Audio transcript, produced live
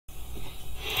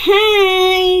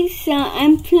Hi, so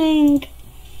I'm playing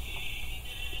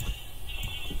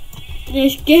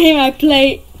this game I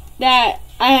played that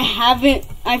I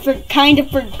kind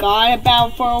of forgot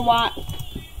about for a while.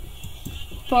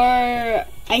 For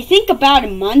I think about a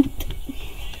month.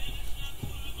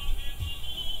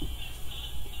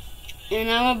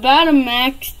 And I'm about to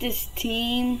max this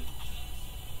team.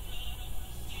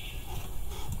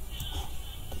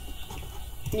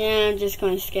 Yeah, I'm just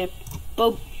gonna skip.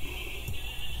 Boop.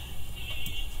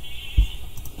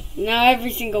 Now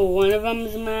every single one of them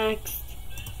is maxed.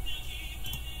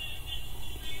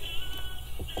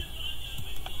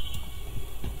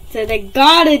 So they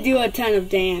gotta do a ton of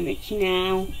damage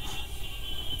now.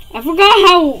 I forgot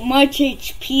how much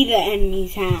HP the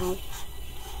enemies have.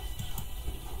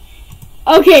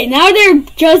 Okay, now they're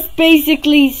just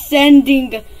basically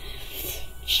sending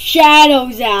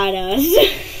shadows at us.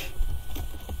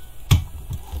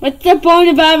 What's the point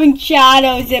of having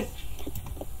shadows if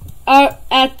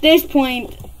at this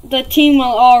point the team will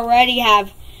already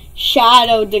have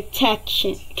shadow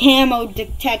detection, camo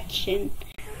detection.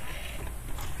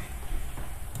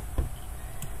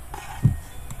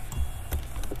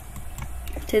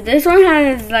 So this one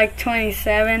has like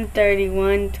 27,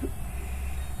 31,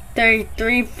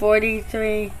 33,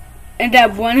 43, and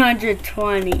that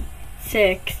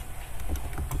 126.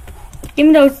 Give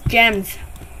me those gems.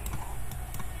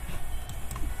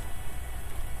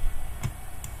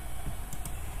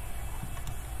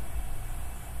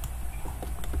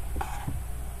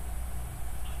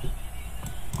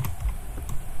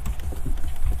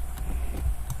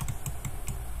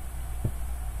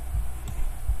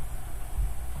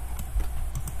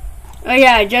 Oh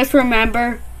yeah, I just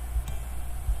remember.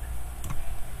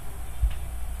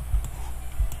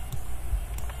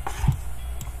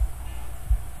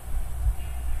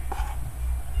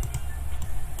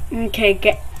 Okay,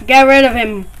 get rid of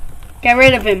him. Get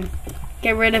rid of him.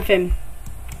 Get rid of him.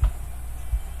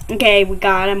 Okay, we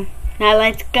got him. Now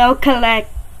let's go collect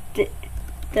the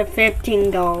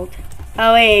 15 gold.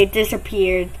 Oh wait, it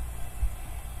disappeared.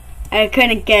 I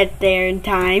couldn't get there in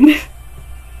time.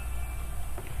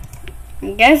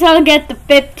 I guess I'll get the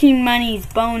 15 monies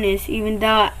bonus, even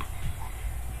though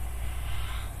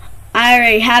I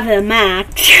already have the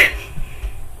max.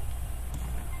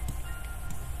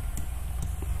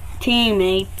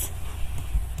 Teammates.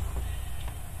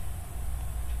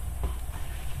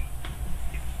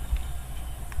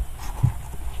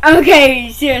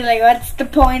 Okay, seriously, what's the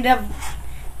point of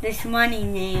this money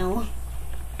now?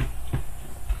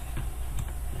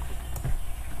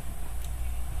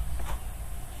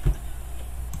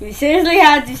 You seriously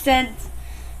had to send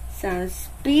some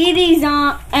speedies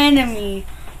on enemy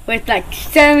with like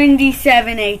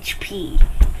 77 HP,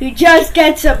 who just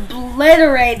gets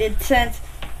obliterated since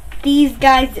these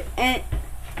guys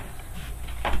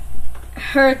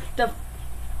hurt the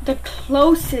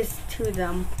closest to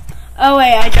them. Oh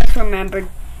wait, I just remembered.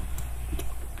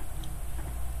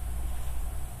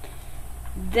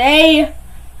 They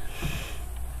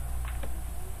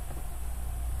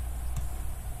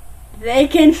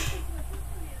can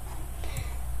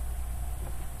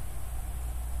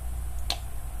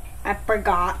I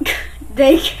forgot.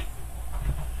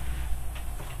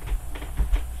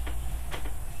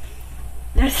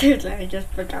 No, seriously, I just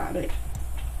forgot it.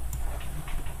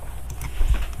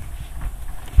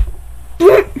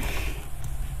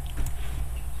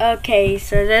 Okay,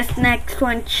 so this next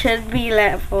one should be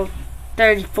level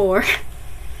 34.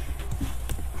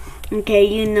 Okay,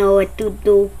 you know what to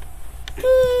do.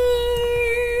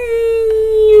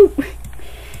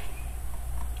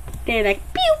 They're like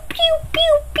pew pew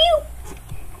pew pew.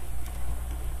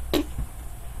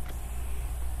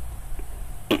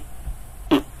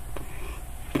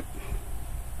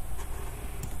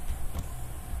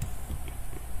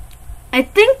 I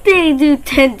think they do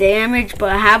 10 damage,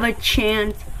 but have a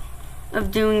chance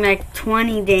of doing like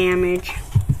 20 damage.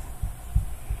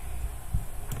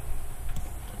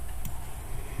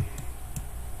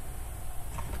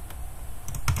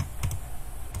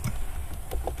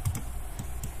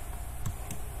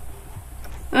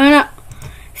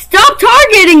 Stop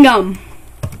targeting them!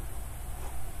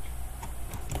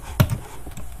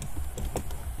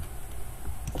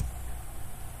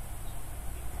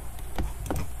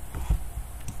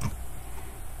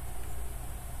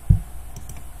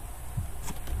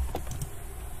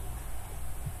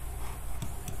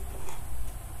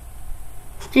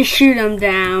 Just shoot them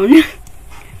down.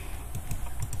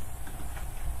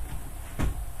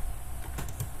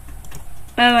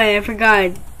 Oh wait, I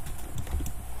forgot.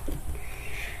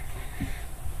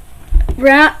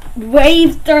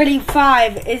 Wave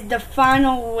 35 is the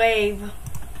final wave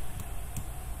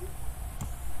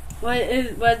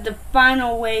was the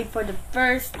final wave for the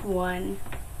first one.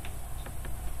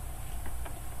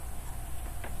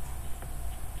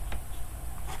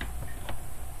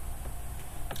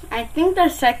 I think the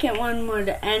second one would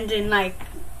end in like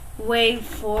wave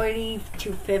 40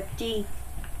 to 50.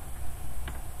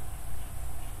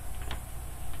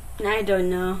 I don't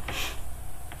know.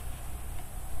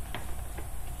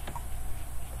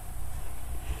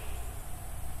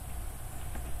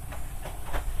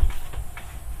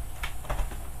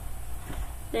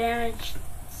 Damage,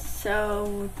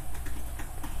 so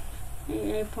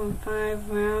 8.5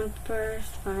 round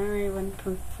burst, fire rate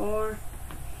 1.4,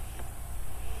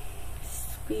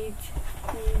 speed.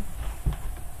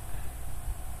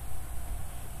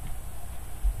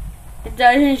 It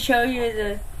doesn't show you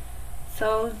the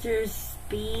soldier's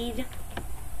speed.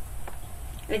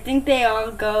 I think they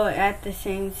all go at the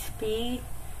same speed.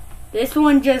 This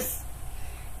one just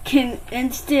can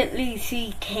instantly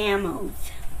see camos.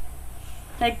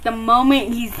 Like the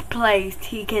moment he's placed,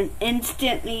 he can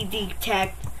instantly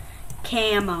detect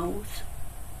camos.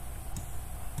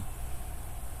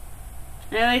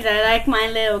 Anyways, I like my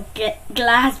little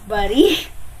glass buddy.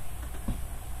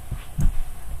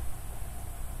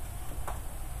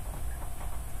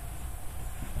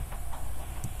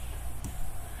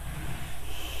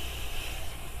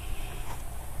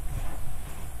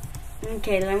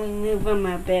 Okay, let me move him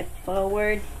a bit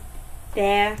forward.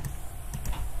 There.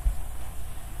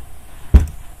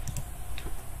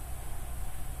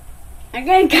 I'm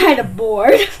getting kind of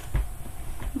bored,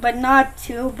 but not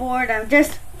too bored. I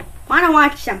just want to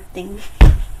watch something.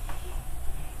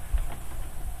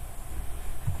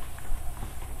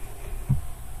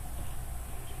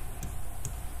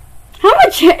 How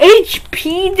much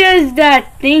HP does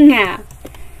that thing have?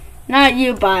 Not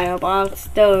you,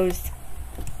 Biobox.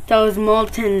 Those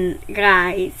molten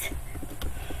guys.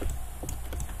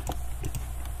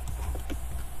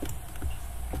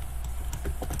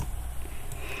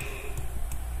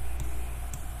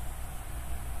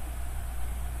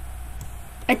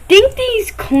 I think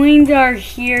these coins are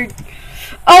here.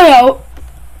 Oh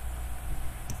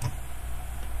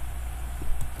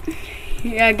no.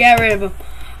 Yeah, get rid of them.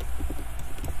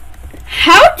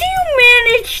 How do you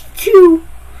manage to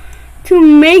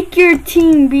make your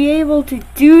team be able to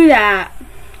do that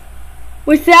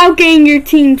without getting your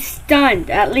team stunned?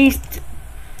 At least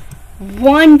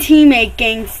one teammate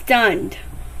getting stunned.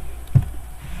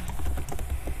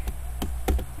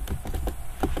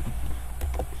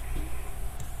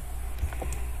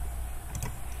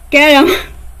 Get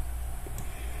him.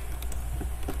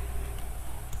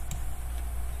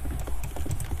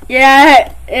 Yeah,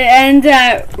 it ends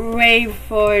at wave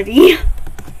 40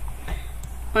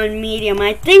 on medium.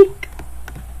 I think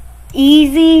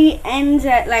easy ends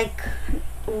at like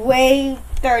wave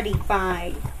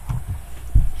 35.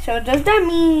 So does that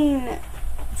mean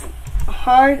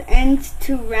hard ends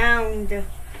to round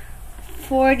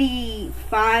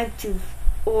 45 to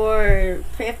or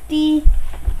 50?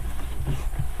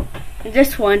 I'm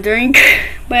just wondering.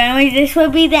 But anyway, this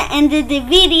will be the end of the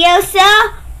video, so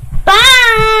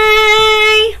bye!